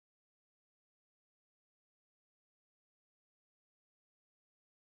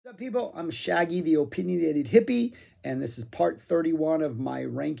What's up, people? I'm Shaggy, the opinionated hippie, and this is part 31 of my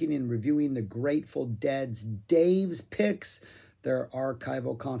ranking and reviewing the Grateful Dead's Dave's Picks, their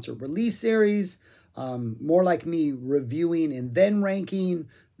archival concert release series. More like me reviewing and then ranking,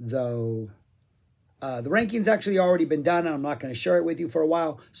 though the ranking's actually already been done, and I'm not going to share it with you for a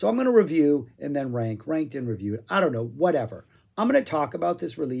while. So I'm going to review and then rank, ranked and reviewed. I don't know, whatever. I'm going to talk about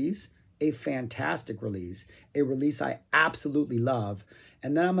this release, a fantastic release, a release I absolutely love.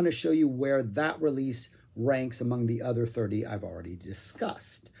 And then I'm going to show you where that release ranks among the other 30 I've already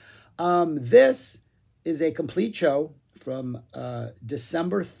discussed. This is a complete show from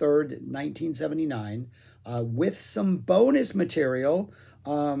December 3rd, 1979, with some bonus material,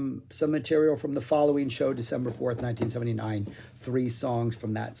 some material from the following show, December 4th, 1979, 3 songs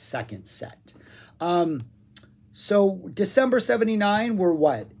from that second set. So December 79, we're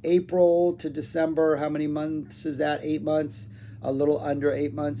what? April to December, how many months is that? 8 months, a little under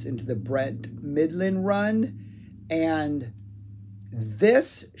 8 months into the Brent Midland run. And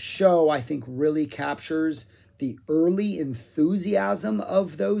this show, I think, really captures the early enthusiasm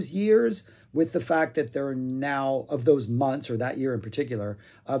of those years, with the fact that there are now, of those months, or that year in particular,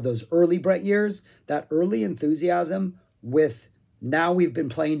 of those early Brent years, that early enthusiasm with now we've been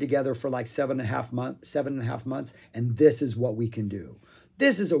playing together for like 7.5 months, and this is what we can do.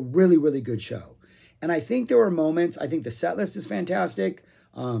 This is a really, really good show. And I think there are moments, I think the set list is fantastic.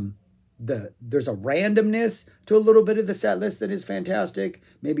 There's a randomness to a little bit of the set list that is fantastic.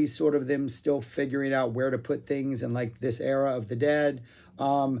 Maybe sort of them still figuring out where to put things in like this era of the Dead.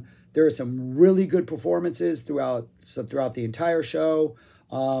 There are some really good performances throughout the entire show.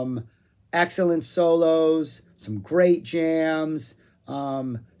 Excellent solos, some great jams,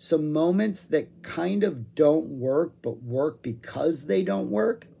 some moments that kind of don't work, but work because they don't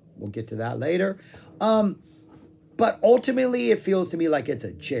work. We'll get to that later. But ultimately, it feels to me like it's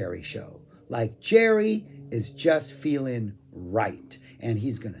a Jerry show. Like Jerry is just feeling right. And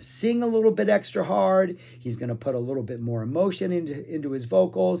he's going to sing a little bit extra hard. He's going to put a little bit more emotion into his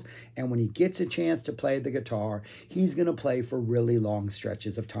vocals. And when he gets a chance to play the guitar, he's going to play for really long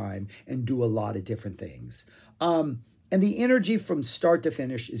stretches of time and do a lot of different things. And the energy from start to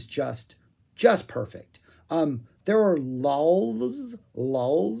finish is just perfect. There are lulls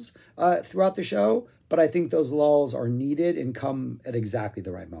throughout the show, but I think those lulls are needed and come at exactly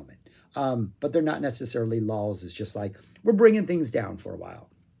the right moment. But they're not necessarily lulls. It's just like, we're bringing things down for a while.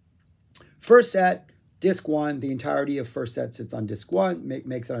 First set, disc 1, the entirety of first set sits on disc 1,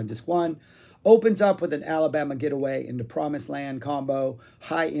 makes it on disc 1. Opens up with an Alabama Getaway into Promised Land combo,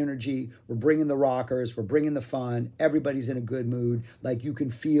 high energy. We're bringing the rockers, we're bringing the fun. Everybody's in a good mood. Like, you can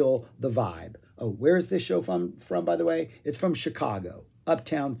feel the vibe. Oh, where is this show from, by the way? It's from Chicago,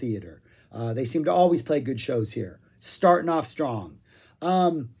 Uptown Theater. They seem to always play good shows here. Starting off strong.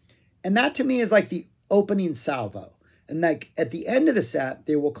 And that to me is like the opening salvo. And like at the end of the set,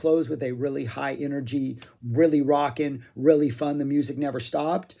 they will close with a really high energy, really rocking, really fun. The music never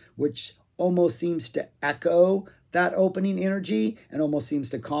stopped, which almost seems to echo that opening energy and almost seems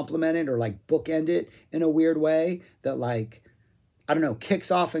to complement it or like bookend it in a weird way that, like, I don't know,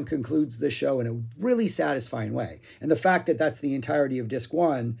 kicks off and concludes the show in a really satisfying way. And the fact that that's the entirety of disc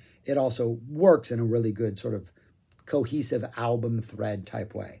 1, it also works in a really good sort of cohesive album thread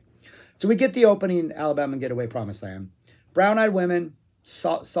type way. So we get the opening Alabama Getaway, Promised Land. Brown Eyed Women,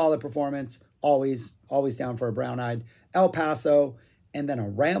 solid performance, always down for a Brown Eyed. El Paso, and then a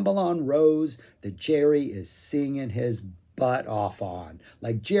Ramble on Rose that Jerry is singing his butt off on.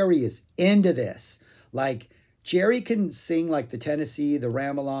 Like, Jerry is into this. Like, Jerry can sing like the Tennessee, the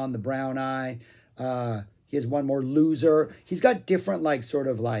Ramble on, the Brown Eye. He has one more, Loser. He's got different, like, sort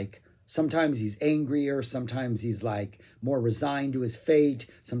of like, sometimes he's angrier, sometimes he's like more resigned to his fate,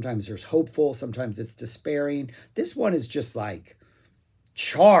 sometimes there's hopeful, sometimes it's despairing. This one is just like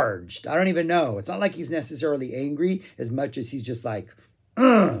charged. I don't even know. It's not like he's necessarily angry as much as he's just like,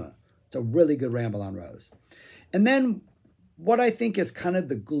 ugh. It's a really good Ramble on Rose. And then what I think is kind of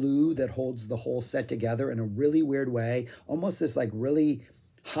the glue that holds the whole set together in a really weird way, almost this like really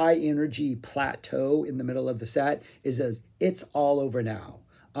high energy plateau in the middle of the set, is as It's All Over Now.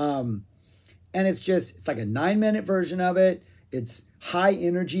 And it's like a 9-minute version of it. It's high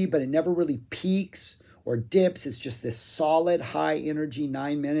energy, but it never really peaks or dips. It's just this solid high energy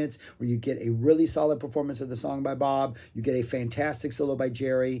 9 minutes where you get a really solid performance of the song by Bob. You get a fantastic solo by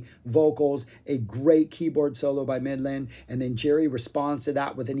Jerry, vocals, a great keyboard solo by Midland. And then Jerry responds to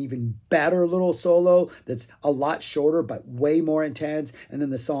that with an even better little solo that's a lot shorter, but way more intense. And then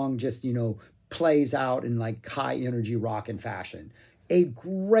the song just, plays out in like high energy rockin' fashion. A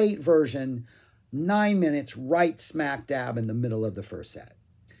great version 9 minutes right smack dab in the middle of the first set.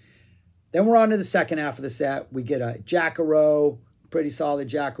 Then we're on to the second half of the set. We get a Jacaro, pretty solid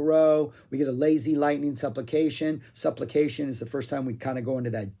Jacaro. We get a Lazy Lightning Supplication. Supplication is the first time we kind of go into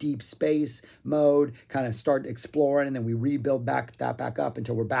that deep space mode, kind of start exploring, and then we rebuild back up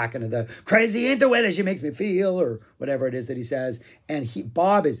until we're back into the crazy ain't the way that she makes me feel, or whatever it is that he says. And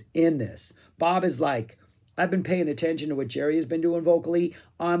Bob is in this. Bob is like, I've been paying attention to what Jerry has been doing vocally.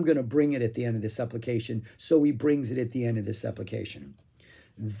 I'm going to bring it at the end of this supplication. So he brings it at the end of this supplication.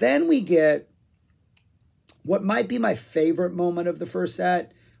 Then we get what might be my favorite moment of the first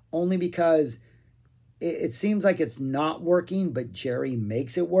set, only because it seems like it's not working, but Jerry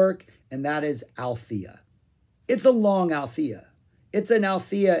makes it work, and that is Althea. It's a long Althea. It's an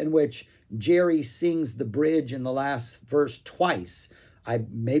Althea in which Jerry sings the bridge in the last verse twice. I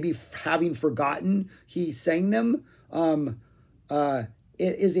maybe having forgotten he sang them. It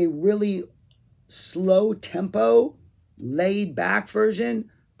is a really slow tempo, laid back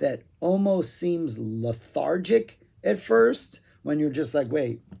version that almost seems lethargic at first when you're just like,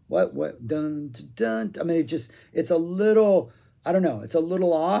 wait, what, dun, dun, dun. I mean, it's a little, I don't know, it's a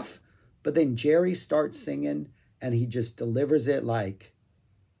little off, but then Jerry starts singing and he just delivers it like,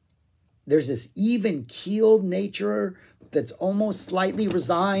 there's this even keeled nature that's almost slightly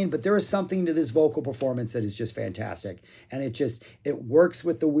resigned, but there is something to this vocal performance that is just fantastic. And it works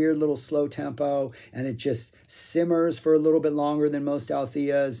with the weird little slow tempo, and it just simmers for a little bit longer than most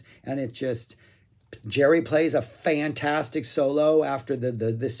Altheas. And Jerry plays a fantastic solo after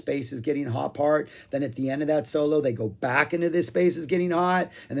the space is getting hot part. Then at the end of that solo, they go back into this space is getting hot,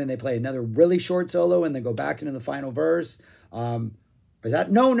 and then they play another really short solo, and they go back into the final verse. Is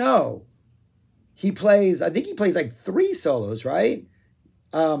that? No. I think he plays like 3 solos, right?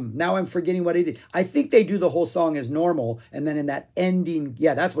 Now I'm forgetting what he did. I think they do the whole song as normal, and then in that ending,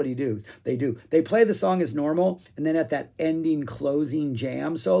 yeah, that's what he does. They play the song as normal, and then at that ending closing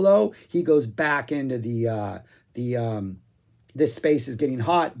jam solo, he goes back into this space is getting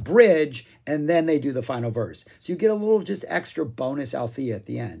hot bridge, and then they do the final verse. So you get a little just extra bonus Althea at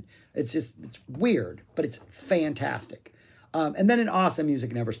the end. It's weird, but it's fantastic. And then an awesome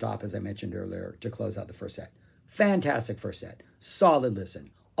Music Never Stop, as I mentioned earlier, to close out the first set. Fantastic first set. Solid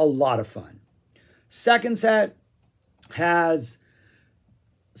listen. A lot of fun. Second set has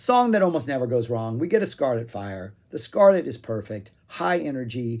a song that almost never goes wrong. We get a Scarlet Fire. The Scarlet is perfect. High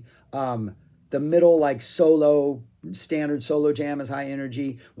energy. The middle, like, standard solo jam is high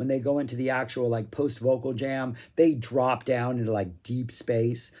energy. When they go into the actual, like, post-vocal jam, they drop down into, like, deep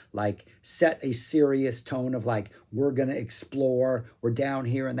space, like, set a serious tone of, like, we're going to explore. We're down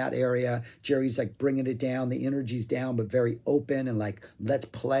here in that area. Jerry's, like, bringing it down. The energy's down, but very open and, like, let's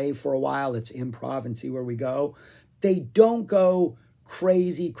play for a while. Let's improv and see where we go. They don't go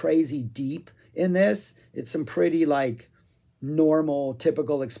crazy, crazy deep in this. It's some pretty, like, normal,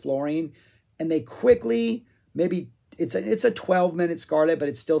 typical exploring. And they quickly, maybe it's a 12-minute Scarlet, but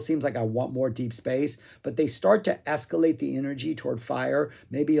it still seems like I want more deep space. But they start to escalate the energy toward Fire,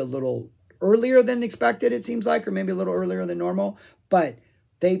 maybe a little earlier than expected, it seems like, or maybe a little earlier than normal. But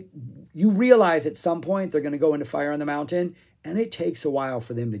you realize at some point they're going to go into Fire on the Mountain, and it takes a while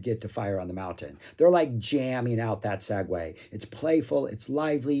for them to get to Fire on the Mountain. They're like jamming out that segue. It's playful, it's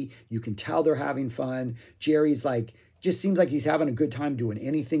lively. You can tell they're having fun. Jerry's like, just seems like he's having a good time doing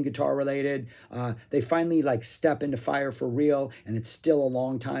anything guitar related. They finally like step into Fire for real, and it's still a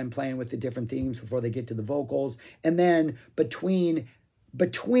long time playing with the different themes before they get to the vocals. And then between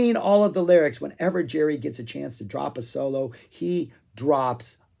all of the lyrics, whenever Jerry gets a chance to drop a solo, he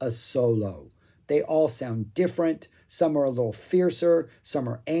drops a solo. They all sound different. Some are a little fiercer, some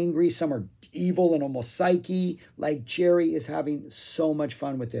are angry, some are evil and almost psyche. Like, Jerry is having so much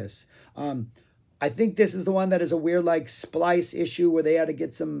fun with this. I think this is the one that is a weird, like, splice issue where they had to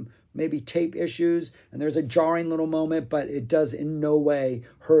get some maybe tape issues, and there's a jarring little moment, but it does in no way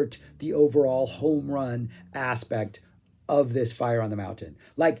hurt the overall home run aspect of this Fire on the Mountain.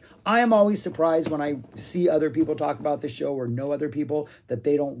 Like, I am always surprised when I see other people talk about this show or know other people that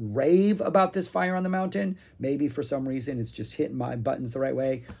they don't rave about this Fire on the Mountain. Maybe for some reason it's just hitting my buttons the right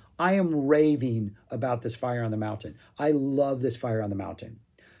way. I am raving about this Fire on the Mountain. I love this Fire on the Mountain.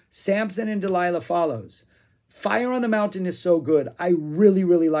 Samson and Delilah follows. Fire on the Mountain is so good. I really,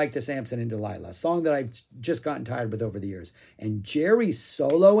 really like the Samson and Delilah, a song that I've just gotten tired with over the years. And Jerry's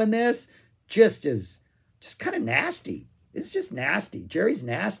solo in this just kind of nasty. It's just nasty. Jerry's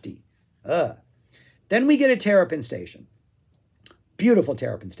nasty. Then we get a Terrapin Station. Beautiful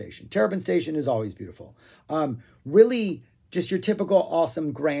Terrapin Station. Terrapin Station is always beautiful. Really just your typical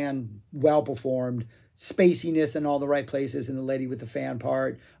awesome, grand, well-performed spaciness in all the right places, and the lady with the fan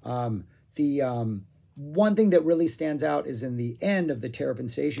part. The One thing that really stands out is in the end of the Terrapin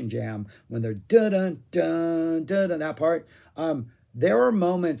Station Jam, when they're dun dun dun dun, that part. There are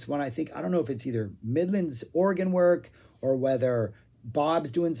moments when I think, I don't know if it's either Midland's organ work or whether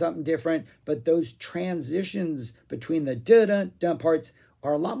Bob's doing something different, but those transitions between the dun dun dun parts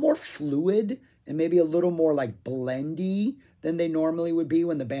are a lot more fluid and maybe a little more like blendy than they normally would be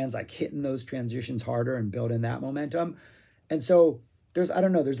when the band's like hitting those transitions harder and building that momentum. And so there's, I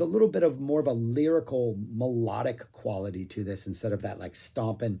don't know, there's a little bit of more of a lyrical melodic quality to this instead of that like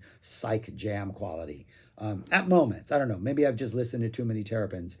stomping psych jam quality. At moments, I don't know, maybe I've just listened to too many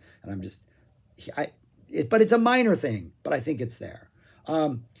Terrapins and I'm just, but it's a minor thing, but I think it's there.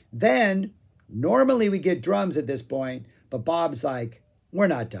 Then normally we get drums at this point, but Bob's like, we're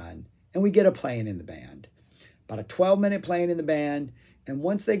not done. And we get a playing in the band, about a 12-minute playing in the band. And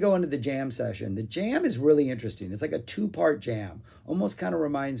once they go into the jam session, the jam is really interesting. It's like a 2-part jam. Almost kind of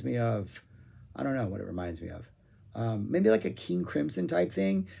reminds me of, I don't know what it reminds me of. Maybe like a King Crimson type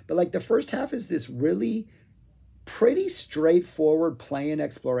thing. But like the first half is this really pretty straightforward playing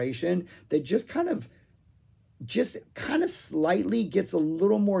exploration that just kind of slightly gets a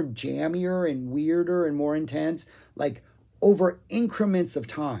little more jammier and weirder and more intense. Like over increments of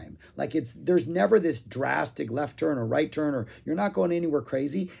time. Like there's never this drastic left turn or right turn, or you're not going anywhere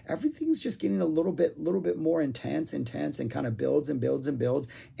crazy. Everything's just getting a little bit more intense, and kind of builds and builds and builds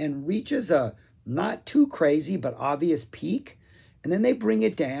and reaches a not too crazy, but obvious peak. And then they bring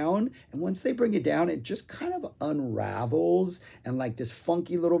it down. And once they bring it down, it just kind of unravels. And like this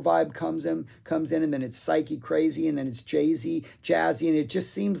funky little vibe comes in, and then it's psyche crazy, and then it's jazzy. And it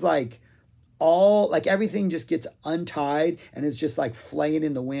just seems like everything just gets untied and it's just like flaying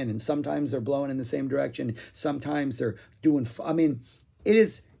in the wind. And sometimes they're blowing in the same direction. Sometimes they're doing, it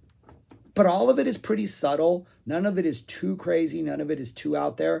is, but all of it is pretty subtle. None of it is too crazy. None of it is too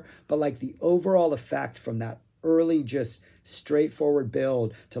out there. But like the overall effect from that early, just straightforward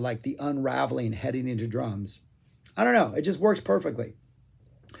build to like the unraveling heading into drums, I don't know. It just works perfectly.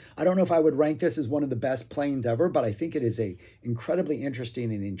 I don't know if I would rank this as one of the best playings ever, but I think it is a incredibly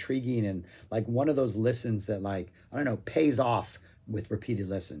interesting and intriguing and like one of those listens that like, I don't know, pays off with repeated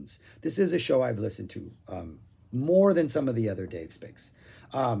listens. This is a show I've listened to more than some of the other Dave Spicks.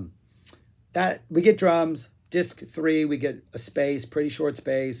 That we get drums, disc 3, we get a space, pretty short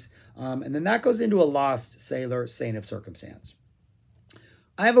space. And then that goes into a Lost Sailor, Saint of Circumstance.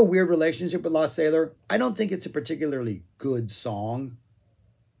 I have a weird relationship with Lost Sailor. I don't think it's a particularly good song.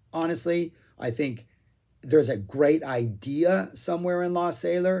 Honestly, I think there's a great idea somewhere in Lost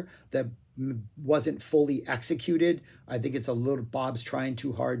Sailor that wasn't fully executed. I think it's a little, Bob's trying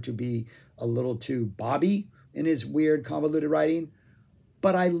too hard to be a little too Bobby in his weird convoluted writing.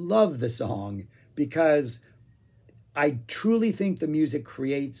 But I love the song because I truly think the music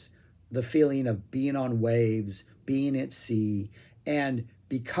creates the feeling of being on waves, being at sea. And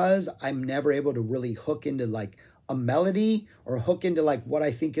because I'm never able to really hook into like a melody or hook into like what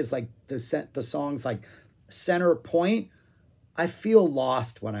I think is like the song's like center point, I feel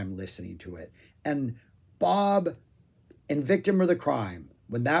lost when I'm listening to it. And Bob and Victim of the Crime,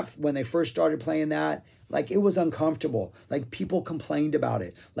 when they first started playing that, like it was uncomfortable. Like people complained about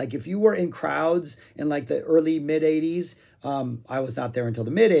it. Like if you were in crowds in like the early mid 80s, I was not there until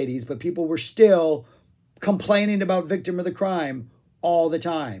the mid 80s, but people were still complaining about Victim of the Crime all the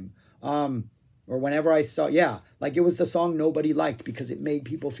time. Or whenever I saw, like it was the song nobody liked because it made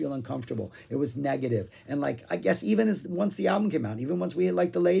people feel uncomfortable. It was negative. And like, I guess even once the album came out, even once we hit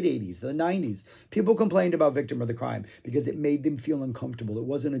like the late 80s, the 90s, people complained about Victim of the Crime because it made them feel uncomfortable. It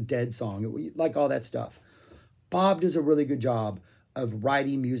wasn't a dead song. It, like all that stuff. Bob does a really good job of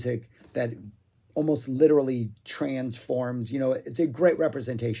writing music that almost literally transforms, it's a great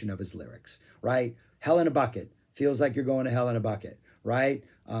representation of his lyrics, right? Hell in a Bucket feels like you're going to hell in a bucket, right?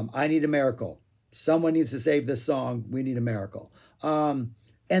 I Need a Miracle. Someone needs to save this song. We need a miracle. And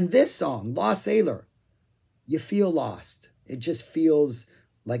this song, Lost Sailor, you feel lost. It just feels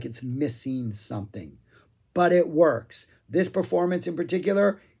like it's missing something, but it works. This performance in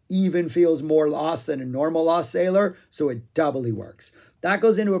particular even feels more lost than a normal Lost Sailor, so it doubly works. That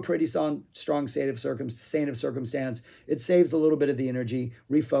goes into a pretty strong Saint of Circumstance. It saves a little bit of the energy,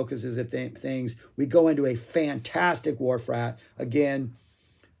 refocuses at things. We go into a fantastic Wharf Rat. Again,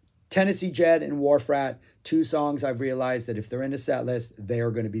 Tennessee Jet and Wharf Rat, 2 songs I've realized that if they're in a set list, they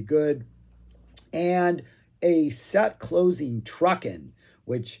are going to be good. And a set closing Truckin',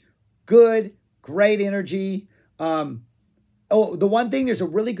 which good, great energy. Oh, the one thing, there's a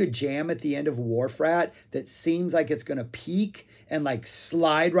really good jam at the end of Wharf Rat that seems like it's going to peak and like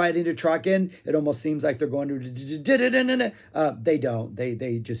slide right into truckin'. It almost seems like they're going to, they don't.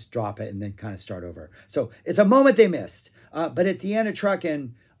 They just drop it and then kind of start over. So it's a moment they missed. But at the end of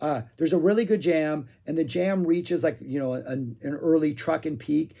truckin', there's a really good jam, and the jam reaches like, an early truckin'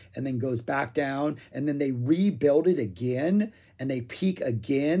 peak and then goes back down, and then they rebuild it again and they peak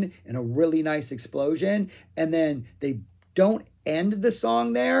again in a really nice explosion. And then they don't end the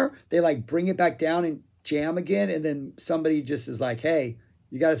song there. They like bring it back down and jam again. And then somebody just is like, hey,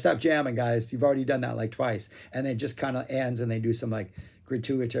 you got to stop jamming, guys. You've already done that like twice. And then it just kind of ends and they do some like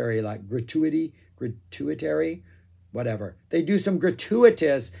gratuitary, whatever. They do some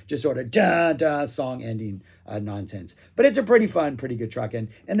gratuitous, just sort of da song ending nonsense. But it's a pretty fun, pretty good truckin'.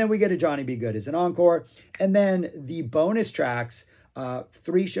 And then we get a Johnny Be Good as an encore. And then the bonus tracks,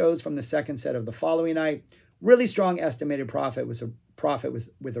 3 shows from the second set of the following night. Really strong estimated profit with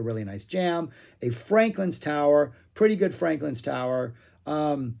a really nice jam. A Franklin's Tower, pretty good Franklin's Tower.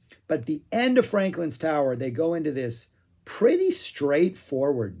 But the end of Franklin's Tower, they go into this pretty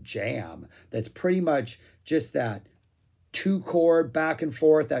straightforward jam that's pretty much just that 2-chord back and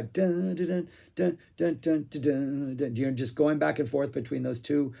forth, that dun dun dun dun dun dun dun, just going back and forth between those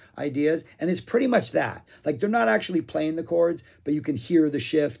two ideas. And it's pretty much that. Like, they're not actually playing the chords, but you can hear the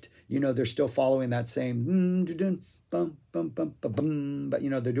shift. They're still following that same bum, bum, bum, bum, bum, but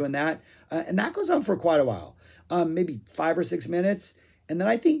they're doing that. And that goes on for quite a while, maybe 5 or 6 minutes. And then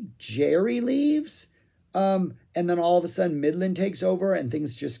I think Jerry leaves. And then all of a sudden Midland takes over and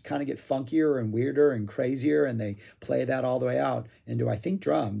things just kind of get funkier and weirder and crazier. And they play that all the way out into, I think,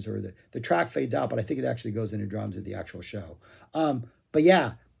 drums, or the track fades out, but I think it actually goes into drums at the actual show. But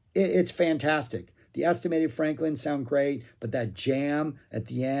yeah, it's fantastic. The estimated Franklin sound great, but that jam at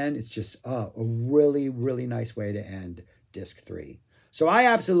the end, it's just a really, really nice way to end disc 3. So I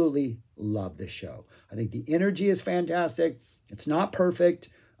absolutely love this show. I think the energy is fantastic. It's not perfect.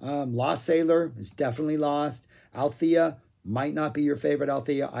 Lost Sailor is definitely lost. Althea might not be your favorite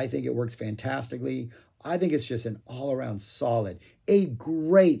Althea. I think it works fantastically. I think it's just an all-around solid, a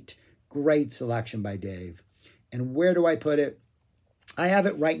great, great selection by Dave. And where do I put it? I have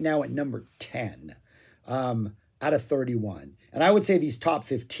it right now at number 10 out of 31. And I would say these top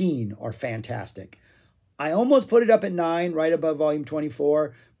 15 are fantastic. I almost put it up at 9, right above volume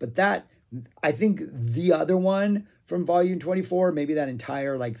 24, but I think the other one from volume 24, maybe that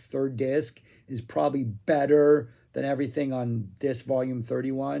entire like third disc, is probably better than everything on this volume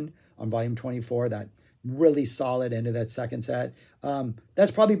 31, on volume 24, that really solid end of that second set.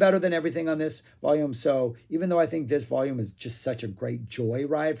 That's probably better than everything on this volume. So even though I think this volume is just such a great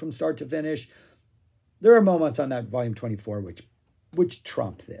joyride from start to finish, there are moments on that volume 24 which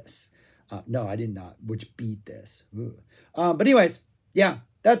trump this. No, I did not, which beat this. But anyways, yeah,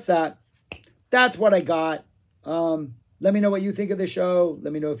 that's that. That's what I got. Let me know what you think of the show.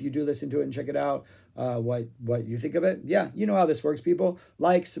 Let me know if you do listen to it and check it out, what you think of it. Yeah, you know how this works, people.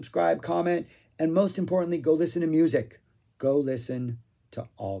 Like, subscribe, comment, and most importantly, go listen to music. Go listen to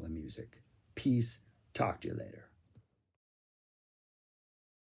all the music. Peace. Talk to you later.